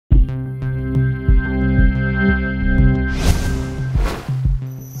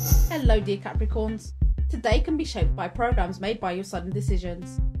Hello dear Capricorns. Today can be shaped by programs made by your sudden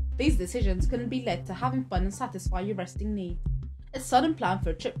decisions. These decisions can be led to having fun and satisfy your resting need. A sudden plan for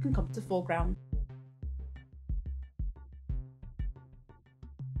a trip can come to foreground.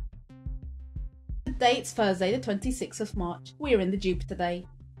 Today it's Thursday the 26th of March. We are in the Jupiter day.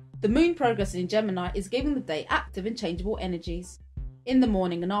 The moon progressing in Gemini is giving the day active and changeable energies. In the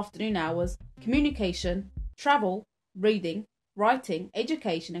morning and afternoon hours, communication, travel, reading, writing,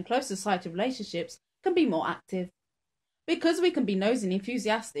 education and close society relationships can be more active. Because we can be nosy and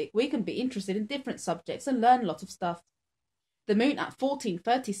enthusiastic, we can be interested in different subjects and learn a lot of stuff. The moon at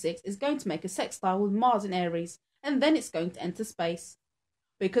 1436 is going to make a sextile with Mars in Aries, and then it's going to enter space.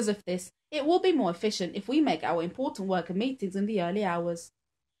 Because of this, it will be more efficient if we make our important work and meetings in the early hours.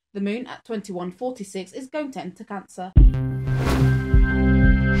 The moon at 2146 is going to enter Cancer.